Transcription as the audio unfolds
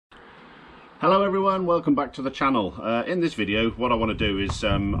Hello everyone, welcome back to the channel. In this video what I want to do is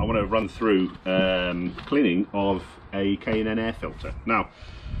I want to run through cleaning of a K&N air filter. Now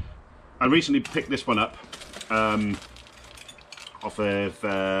I recently picked this one up off of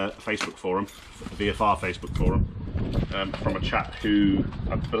Facebook forum, VFR Facebook forum, from a chap who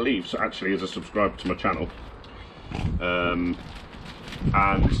I believe actually is a subscriber to my channel, and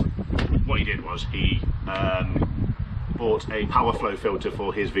what he did was he bought a power flow filter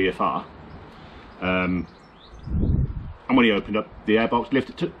for his VFR. And when he opened up the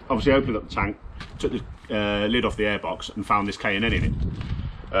airbox, obviously opened up the tank, took the lid off the airbox and found this K&N in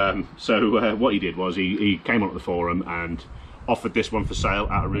it. So what he did was he came onto the forum and offered this one for sale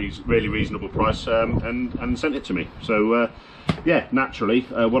at a really reasonable price, and sent it to me. So yeah, naturally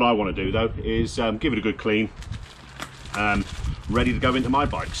what I want to do though is give it a good clean, ready to go into my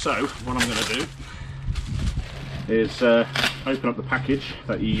bike. So what I'm going to do is open up the package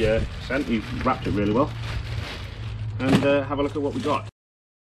that he sent. He wrapped it really well, and have a look at what we got.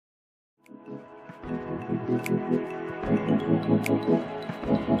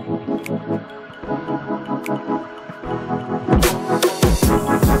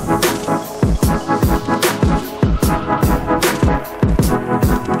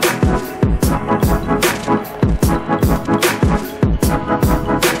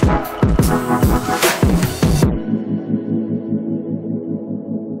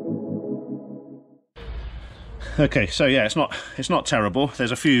 Okay, so yeah, it's not terrible.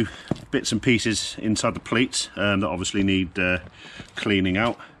 There's a few bits and pieces inside the pleats that obviously need cleaning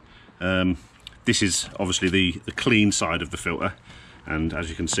out. This is obviously the clean side of the filter, and as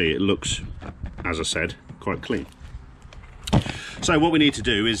you can see, it looks, as I said, quite clean. So what we need to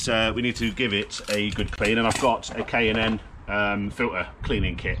do is we need to give it a good clean, and I've got a K&N filter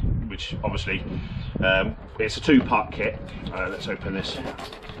cleaning kit, which obviously it's a two-part kit. Let's open this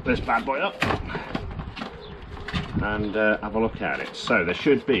bad boy up and have a look at it. So there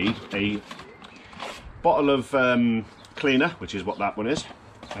should be a bottle of cleaner, which is what that one is,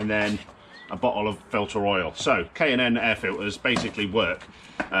 and then a bottle of filter oil. So K&N air filters basically work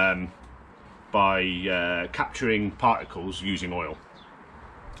by capturing particles using oil.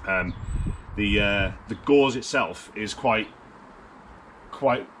 The gauze itself is quite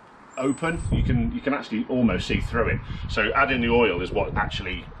open. You can actually almost see through it. So adding the oil is what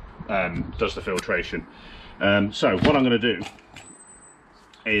actually does the filtration. So what I'm going to do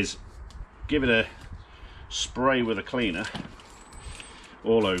is give it a spray with a cleaner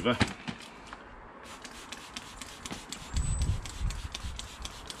all over.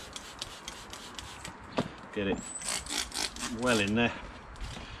 Get it well in there.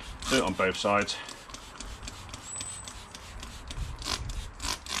 Do it on both sides.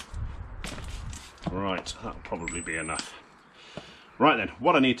 Right, that'll probably be enough. Right then,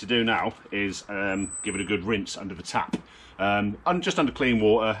 what I need to do now is give it a good rinse under the tap, just under clean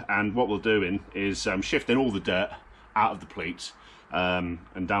water, and what we'll do is shifting all the dirt out of the pleats and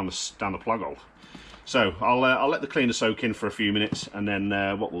down the plug hole. So I'll let the cleaner soak in for a few minutes, and then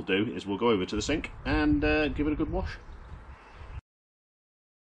what we'll do is we'll go over to the sink and give it a good wash.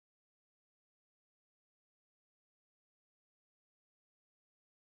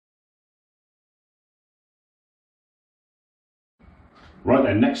 Right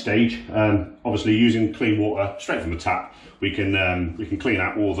then, next stage, obviously using clean water straight from the tap, we can clean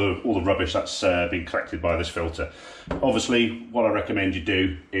out all the rubbish that's been collected by this filter. Obviously, what I recommend you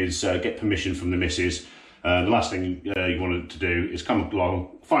do is get permission from the missus. The last thing you want to do is come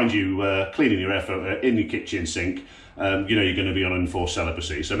along, find you cleaning your air filter in your kitchen sink. You know you're going to be on enforced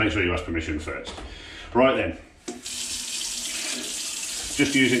celibacy, so make sure you ask permission first. Right then,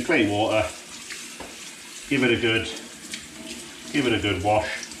 just using clean water, give it a good wash.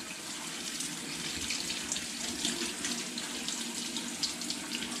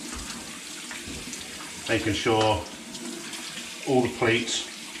 Making sure all the pleats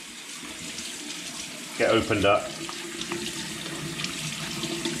get opened up.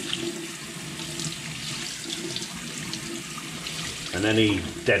 And any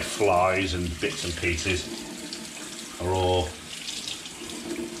dead flies and bits and pieces are all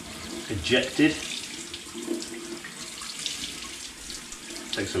ejected.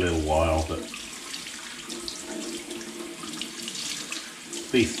 Takes a little while, but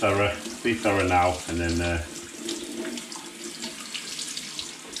be thorough now, and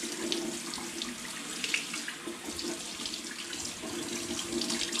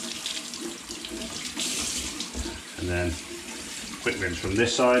then quick rinse from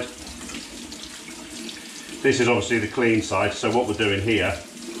this side. This is obviously the clean side, so what we're doing here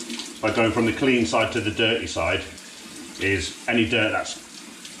by going from the clean side to the dirty side is any dirt that's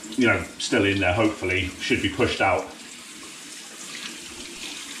you know, still in there, hopefully, should be pushed out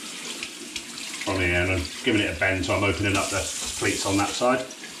from here, and I'm giving it a bend, so I'm opening up the pleats on that side.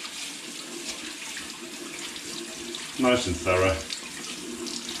 Nice and thorough.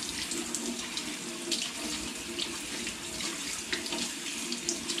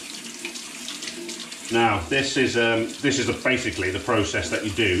 Now, this is basically the process that you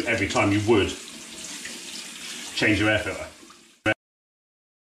do every time you would change your air filter.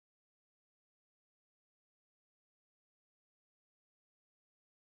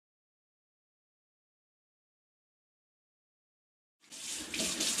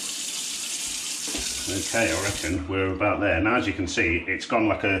 Okay, I reckon we're about there. Now, as you can see, it's gone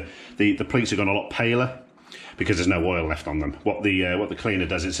like the pleats have gone a lot paler because there's no oil left on them. What the cleaner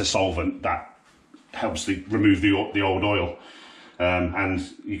does, it's a solvent that helps remove the old oil, and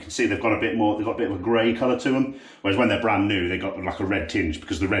you can see they've got a bit more. They've got a bit of a grey colour to them, whereas when they're brand new, they got like a red tinge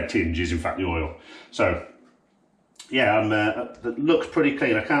because the red tinge is in fact the oil. So yeah, it looks pretty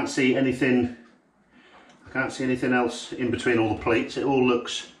clean. I can't see anything. I can't see anything else in between all the pleats. It all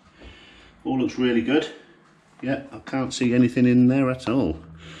looks really good. Yeah, I can't see anything in there at all.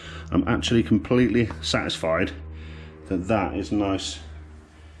 I'm actually completely satisfied that that is nice.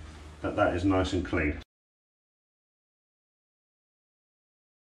 That is nice and clean.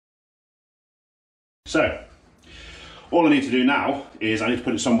 So, all I need to do now is I need to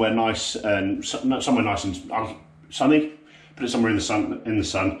put it somewhere nice and sunny. Put it somewhere in the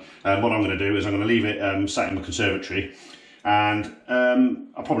sun. What I'm going to do is I'm going to leave it sat in the conservatory, and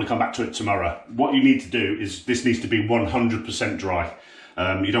I'll probably come back to it tomorrow. What you need to do is this needs to be 100% dry.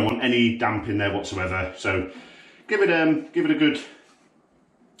 You don't want any damp in there whatsoever. So, give it a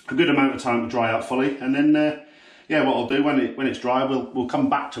good amount of time to dry out fully, and then yeah, what I'll do when it's dry, we'll come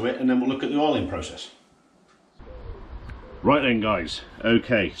back to it, and then we'll look at the oiling process. Right then, guys.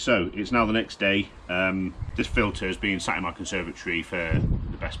 Okay, so it's now the next day. This filter has been sat in my conservatory for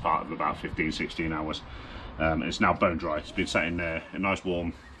the best part of about 15-16 hours. It's now bone dry. It's been sat in a nice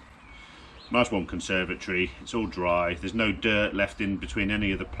warm conservatory. It's all dry. There's no dirt left in between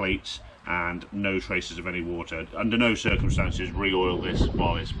any of the plates, and no traces of any water. Under no circumstances re-oil this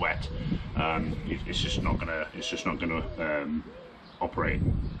while it's wet. It's just not gonna operate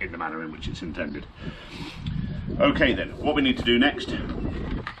in the manner in which it's intended. Okay then, what we need to do next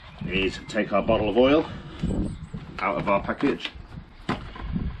is take our bottle of oil out of our package,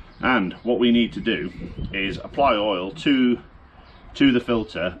 and what we need to do is apply oil to the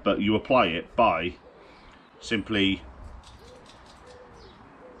filter, but you apply it by simply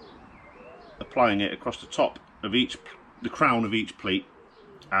applying it across the top of the crown of each pleat,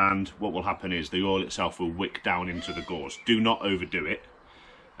 and what will happen is the oil itself will wick down into the gauze. Do not overdo it,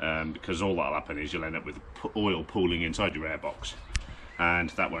 because all that'll happen is you'll end up with oil pooling inside your airbox, and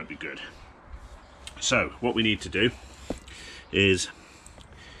that won't be good. So what we need to do is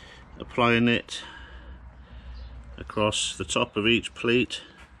applying it across the top of each pleat,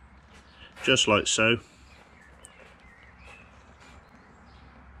 just like so.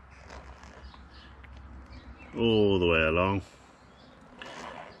 All the way along.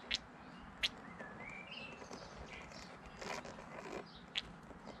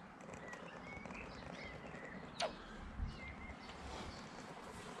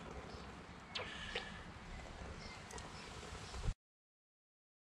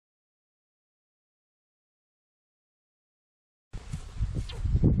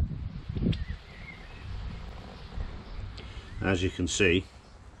 As you can see,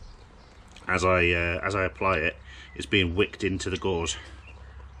 as I apply it, it's being wicked into the gauze.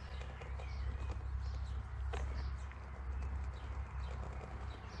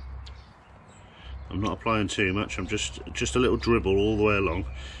 I'm not applying too much. I'm just a little dribble all the way along.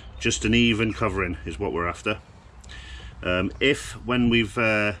 Just an even covering is what we're after. If when we've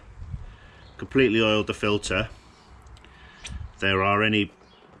completely oiled the filter, there are any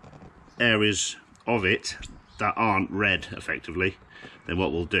areas of it that aren't red effectively, then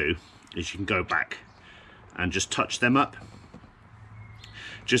what we'll do is you can go back and just touch them up,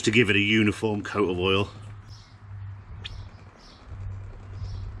 just to give it a uniform coat of oil.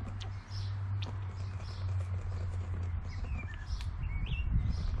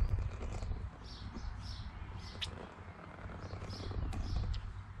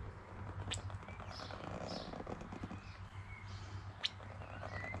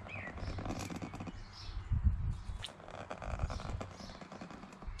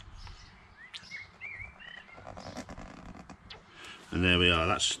 And there we are,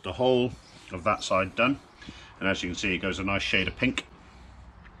 that's the whole of that side done. And as you can see, it goes a nice shade of pink.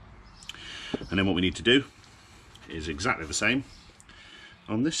 And then what we need to do is exactly the same.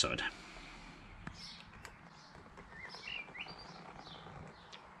 on this side.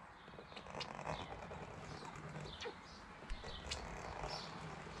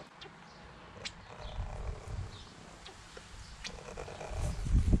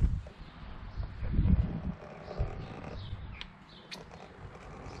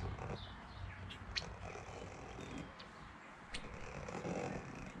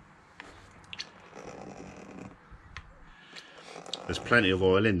 There's plenty of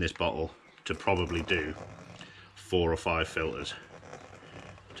oil in this bottle to probably do 4 or 5 filters,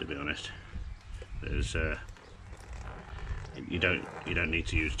 to be honest. There's you don't need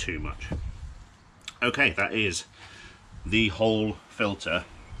to use too much. Okay, that is the whole filter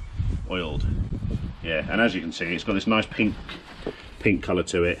oiled. Yeah, and as you can see, it's got this nice pink colour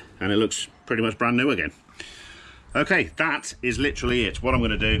to it, and it looks pretty much brand new again. Okay, that is literally it. What I'm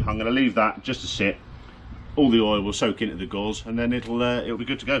going to do, I'm going to leave that just to sit. All the oil will soak into the gauze, and then it'll be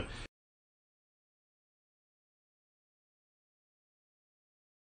good to go.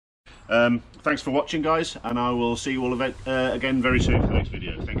 Thanks for watching, guys, and I will see you all again very soon for the next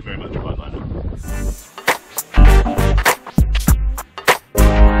video. Thank you very much. Bye bye now.